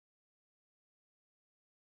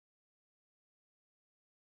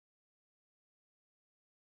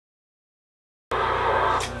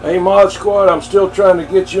Hey Mod Squad, I'm still trying to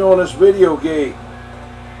get you on this video gate.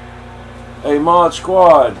 Hey Mod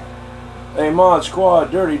Squad. Hey Mod Squad,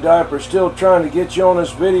 Dirty Diaper still trying to get you on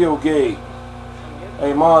this video gate.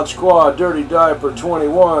 Hey Mod Squad, Dirty Diaper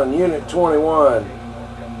 21, Unit 21.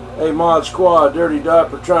 Hey Mod Squad, Dirty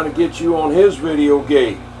Diaper trying to get you on his video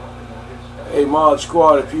gate. Hey Mod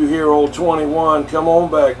Squad, if you hear old 21, come on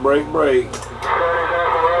back, break.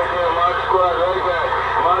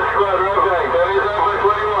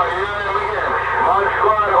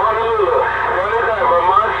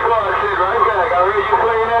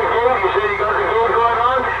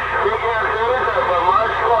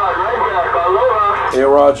 Hey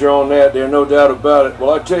Roger on that there, no doubt about it.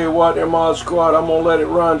 Well, I tell you what there, Mod Squad, I'm going to let it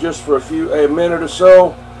run just for a minute or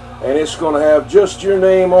so, and it's going to have just your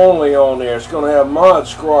name only on there. It's going to have Mod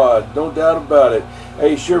Squad, no doubt about it.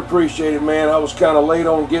 Hey, sure appreciate it, man. I was kind of late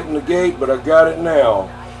on getting the gate, but I got it now.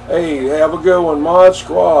 Hey, have a good one, Mod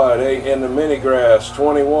Squad. Hey, in the mini grass,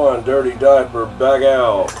 21, Dirty Diaper, back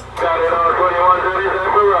out. Got it on 21, Dirty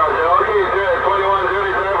Diaper, Roger. Okay, good. 21,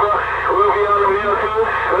 Dirty Diaper. We'll be on the mill too.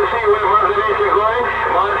 Let's see where reservation going.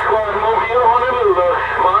 Mod Squad Mobile, Honolulu.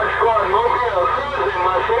 Mod Squad Mobile, cruising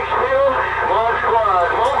my 6-wheel. Mod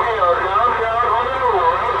Squad Mobile, downtown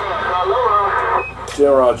Honolulu. Aloha.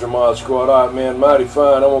 Tell Roger, Mod Squad. All right, man, mighty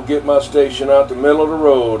fine. I'm going to get my station out the middle of the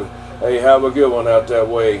road. Hey, have a good one out that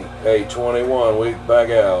way. Hey, 21, we back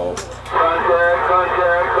out. Contact, right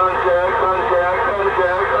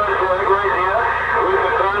here. With the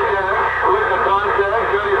contact,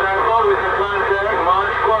 Dirty Diaper, with the contact, Mod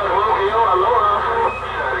Squad Mobile, aloha.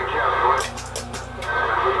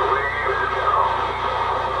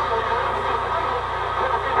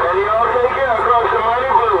 And you all take care across the mighty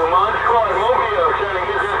blue. Mod Squad Mobile, trying to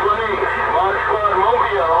get this plane. Mod Squad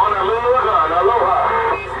Mobile, Honolulu, gone, aloha.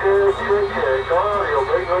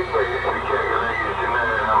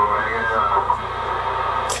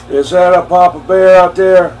 Is that a Papa Bear out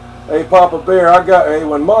there? Hey Papa Bear,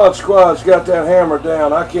 when Mod Squad's got that hammer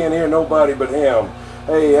down, I can't hear nobody but him.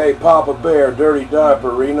 Hey Papa Bear, Dirty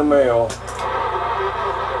Diaper, reading the mail.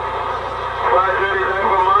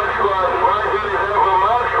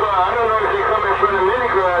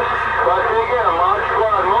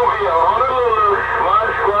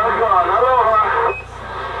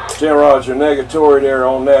 Jim Roger, negatory there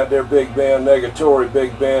on that there, Big Ben, negatory,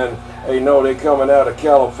 Big Ben. Hey, no, they coming out of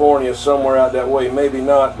California somewhere out that way, maybe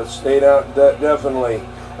not, but they out that definitely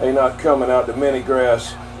they not coming out to mini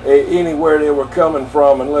grass. Hey, anywhere they were coming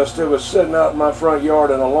from, unless they was sitting out in my front yard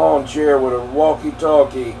in a lawn chair with a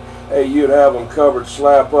walkie-talkie, hey, you'd have them covered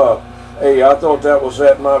slap up. Hey, I thought that was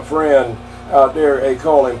that my friend out there, hey,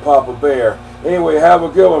 call him Papa Bear. Anyway, have a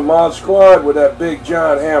good one, Mod Squad, with that big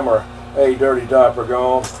giant hammer. Hey, Dirty Diaper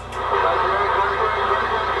gone.